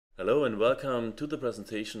Hello and welcome to the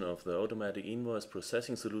presentation of the automatic invoice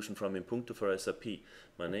processing solution from inPuncto for SAP.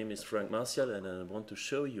 My name is Frank Martial and I want to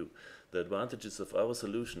show you the advantages of our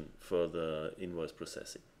solution for the invoice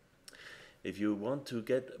processing. If you want to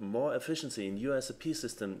get more efficiency in your SAP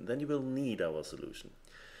system, then you will need our solution.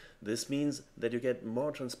 This means that you get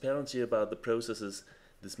more transparency about the processes.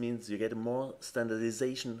 This means you get more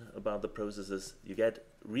standardization about the processes, you get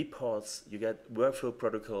reports, you get workflow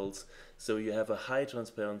protocols, so you have a high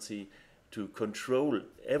transparency to control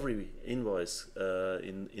every invoice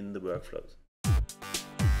in the workflows.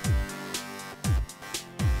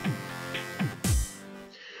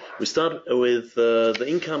 We start with the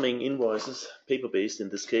incoming invoices, paper-based in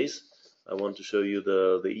this case. I want to show you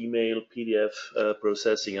the email, PDF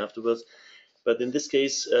processing afterwards. But in this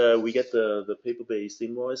case, we get the paper-based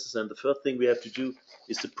invoices, and the first thing we have to do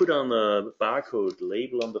is to put on a barcode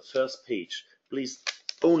label on the first page. Please,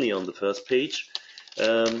 only on the first page.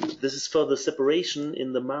 This is for the separation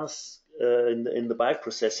in the in the bulk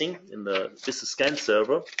processing in the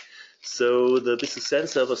biz²ScanServer. So the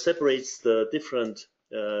biz²ScanServer separates the different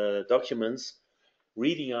documents,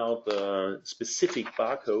 reading out the specific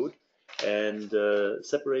barcode, and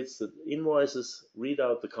separates the invoices, read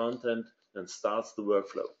out the content, and starts the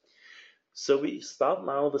workflow. So we start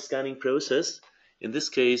now the scanning process, in this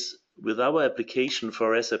case with our application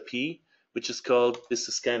for SAP, which is called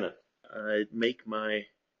biz²Scanner. I make my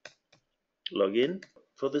login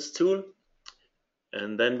for this tool,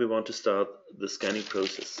 and then we want to start the scanning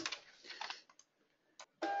process.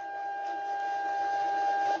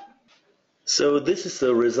 So this is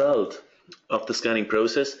the result of the scanning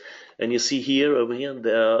process, and you see here, over here,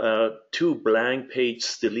 there are two blank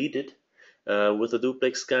pages deleted with the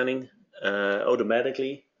duplex scanning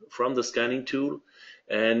automatically from the scanning tool.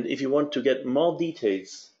 And if you want to get more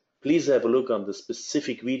details, please have a look on the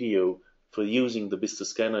specific video for using the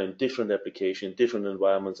biz²Scanner in different applications, different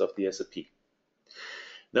environments of the SAP.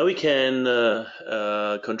 Now we can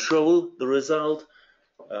control the result.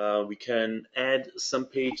 We can add some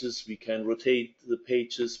pages, we can rotate the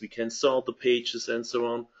pages, we can sort the pages, and so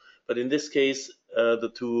on. But in this case,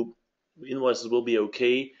 the two invoices will be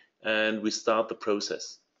okay, and we start the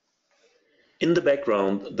process. In the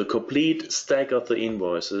background, the complete stack of the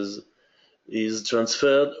invoices is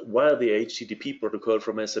transferred via the HTTP protocol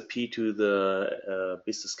from SAP to the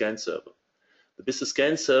biz²ScanServer. The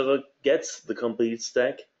biz²ScanServer gets the complete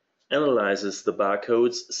stack, analyzes the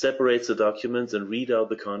barcodes, separates the documents, and reads out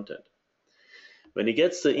the content. When he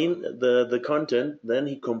gets the content, then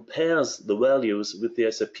he compares the values with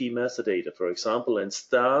the SAP master data, for example, and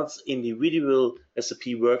starts individual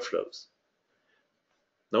SAP workflows.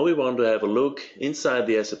 Now we want to have a look inside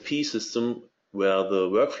the SAP system where the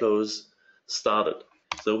workflows started.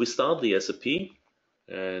 So we start the SAP,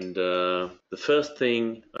 and the first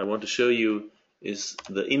thing I want to show you is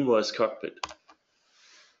the invoice cockpit.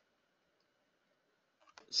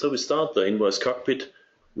 So we start the invoice cockpit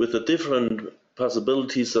with the different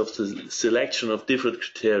possibilities of the selection of different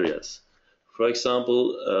criteria. For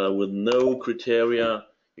example, with no criteria,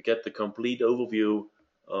 you get the complete overview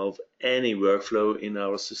of any workflow in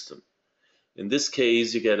our system. In this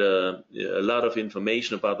case, you get a lot of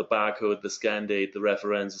information about the barcode, the scan date, the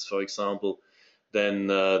references, for example, then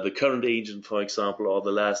the current agent, for example, or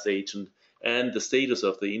the last agent, and the status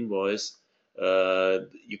of the invoice.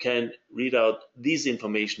 You can read out this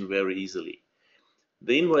information very easily.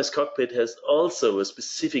 The invoice cockpit has also a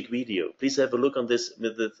specific video. Please have a look on this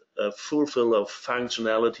with a fulfill of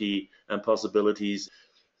functionality and possibilities.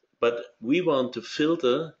 But we want to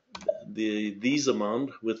filter these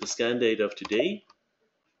amount with the scan date of today,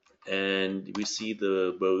 and we see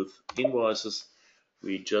the both invoices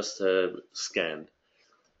we just have scanned.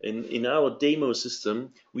 In our demo system,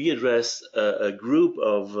 we address a group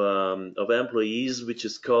of employees which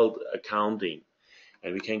is called accounting.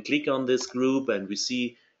 And we can click on this group and we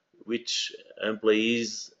see which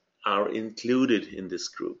employees are included in this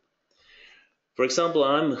group. For example,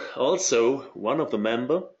 I'm also one of the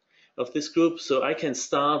members of this group, so I can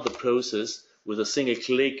start the process with a single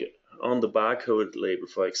click on the barcode label,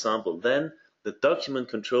 for example. Then the document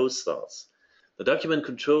control starts. The document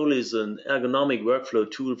control is an ergonomic workflow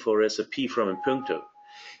tool for SAP from inPuncto.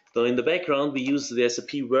 So in the background, we use the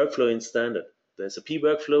SAP workflow in standard. The SAP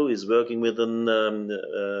workflow is working with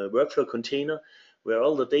a workflow container where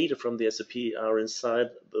all the data from the SAP are inside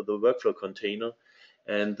the workflow container,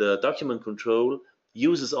 and the document control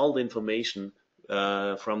uses all the information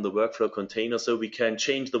from the workflow container, so we can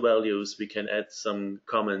change the values, we can add some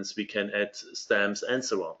comments, we can add stamps, and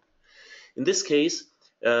so on. In this case,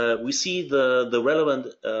 we see the relevant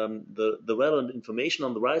information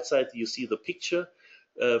on the right side. You see the picture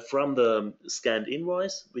from the scanned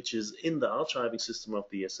invoice, which is in the archiving system of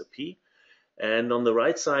the SAP. And on the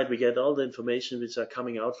right side, we get all the information which are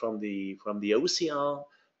coming out from the OCR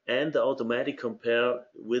and the automatic compare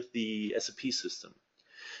with the SAP system.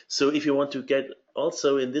 So if you want to get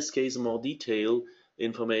also in this case more detailed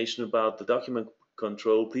information about the document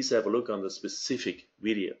control, please have a look on the specific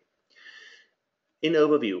video. In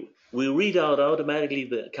overview, we read out automatically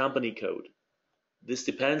the company code. This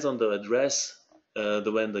depends on the address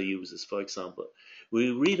the vendor uses, for example.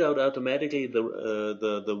 We read out automatically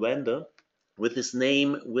the vendor with his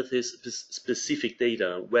name, with his specific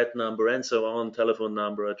data, web number and so on, telephone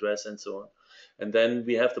number, address and so on. And then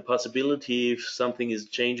we have the possibility, if something is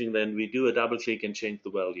changing, then we do a double click and change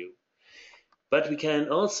the value. But we can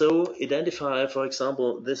also identify, for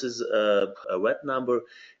example, this is a web number.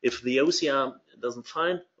 If the OCR doesn't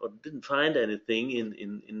find or didn't find anything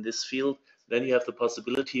in this field, then you have the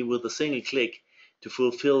possibility with a single click to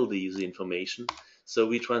fulfill these information. So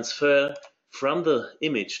we transfer from the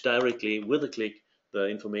image directly with a click the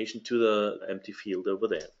information to the empty field over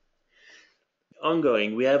there.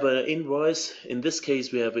 Ongoing, we have an invoice. In this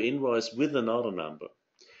case, we have an invoice with an order number.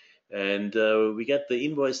 And we get the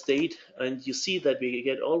invoice date, and you see that we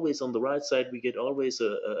get always on the right side, we get always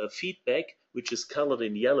a feedback, which is colored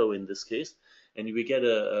in yellow in this case, and we get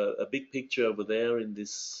a big picture over there in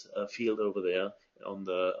this field over there on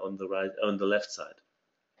the left side.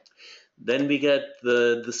 Then we get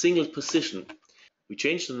the single position. We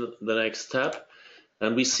change the next tab,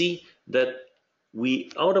 and we see that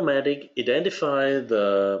we automatically identify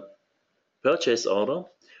the purchase order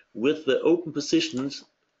with the open positions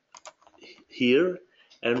here,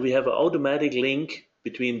 and we have an automatic link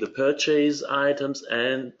between the purchase items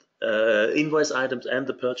and invoice items and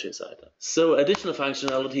the purchase item. So additional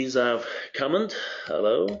functionalities are comment.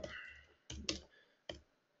 Hello.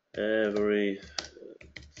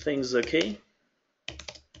 Everything's okay.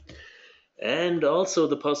 And also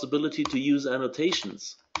the possibility to use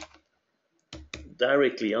annotations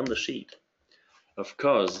directly on the sheet. Of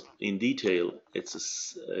course, in detail, it's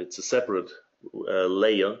a separate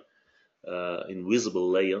layer,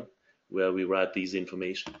 invisible layer, where we write these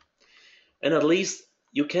information. And at least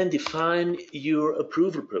you can define your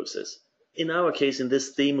approval process. In our case, in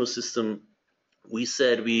this demo system, we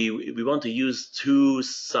said we want to use two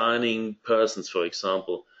signing persons, for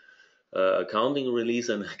example. Accounting release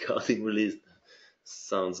and accounting release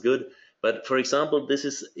sounds good. But for example, this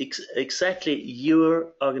is exactly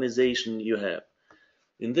your organization you have.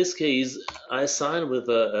 In this case, I sign with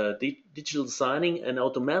a digital signing, and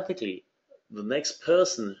automatically the next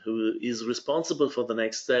person who is responsible for the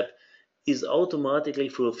next step is automatically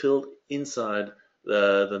fulfilled inside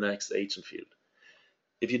the next agent field.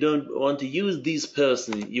 If you don't want to use this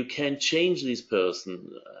person, you can change this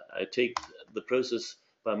person. I take the process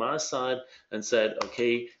by my side and said,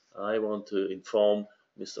 okay, I want to inform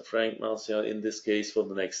Mr. Frank Marcia in this case for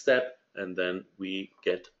the next step, and then we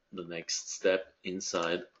get the next step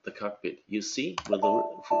inside the cockpit. You see, with the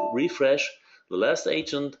refresh, the last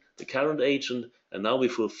agent, the current agent, and now we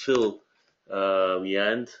fulfill, we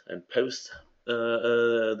end and post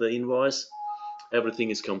the invoice. Everything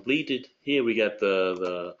is completed. Here we get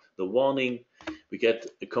the warning. We get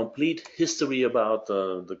a complete history about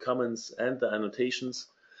the comments and the annotations.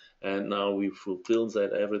 And now we fulfill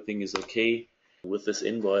that everything is okay with this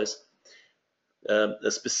invoice.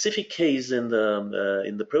 A specific case in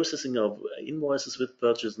the processing of invoices with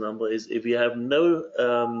purchase number is if you have no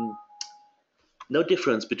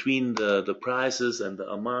difference between the prices and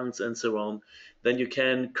the amounts and so on, then you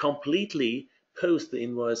can completely post the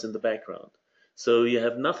invoice in the background. So you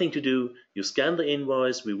have nothing to do. You scan the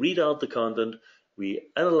invoice, we read out the content, we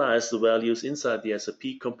analyze the values inside the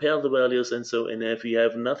SAP, compare the values, and so. And if you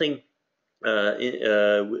have nothing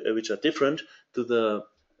which are different to the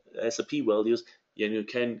SAP values, then you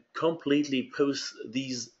can completely post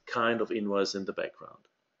these kind of invoice in the background.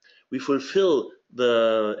 We fulfill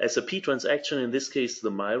the SAP transaction, in this case the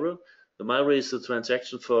MIRA. The MIRA is the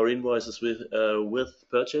transaction for invoices with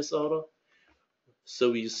purchase order.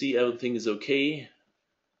 So you see everything is okay.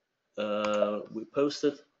 We post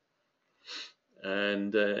it,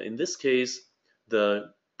 and in this case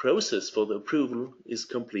the process for the approval is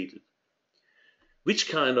completed. Which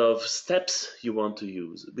kind of steps you want to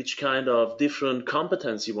use, which kind of different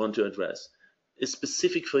competence you want to address, is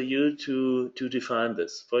specific for you to define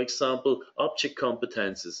this. For example, object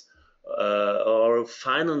competences or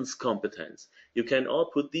finance competence. You can all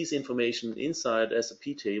put these information inside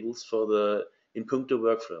SAP tables for the inPuncto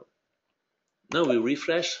workflow. Now we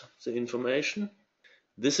refresh the information.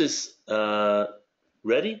 This is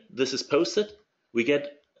ready. This is posted. We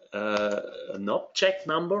get an object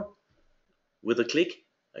number. With a click,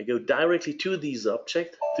 I go directly to this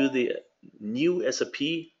object, to the new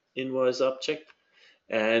SAP invoice object,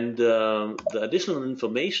 and the additional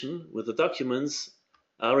information with the documents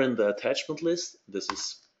are in the attachment list. This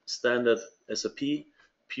is standard SAP,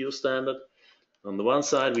 pure standard. On the one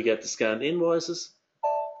side, we get the scanned invoices,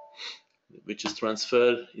 which is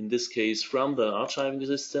transferred in this case from the archiving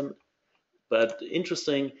system. But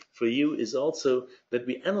interesting for you is also that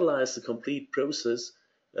we analyze the complete process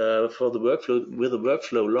for the workflow with a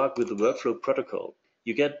workflow log, with the workflow protocol.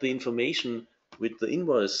 You get the information with the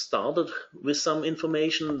invoice started with some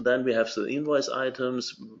information, then we have the invoice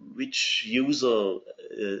items, which user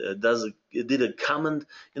did a comment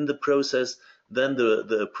in the process, then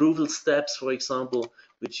the approval steps, for example,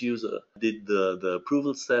 which user did the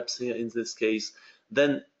approval steps here in this case,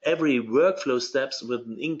 then every workflow steps with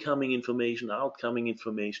an incoming information, outgoing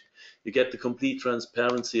information. You get the complete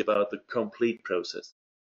transparency about the complete process.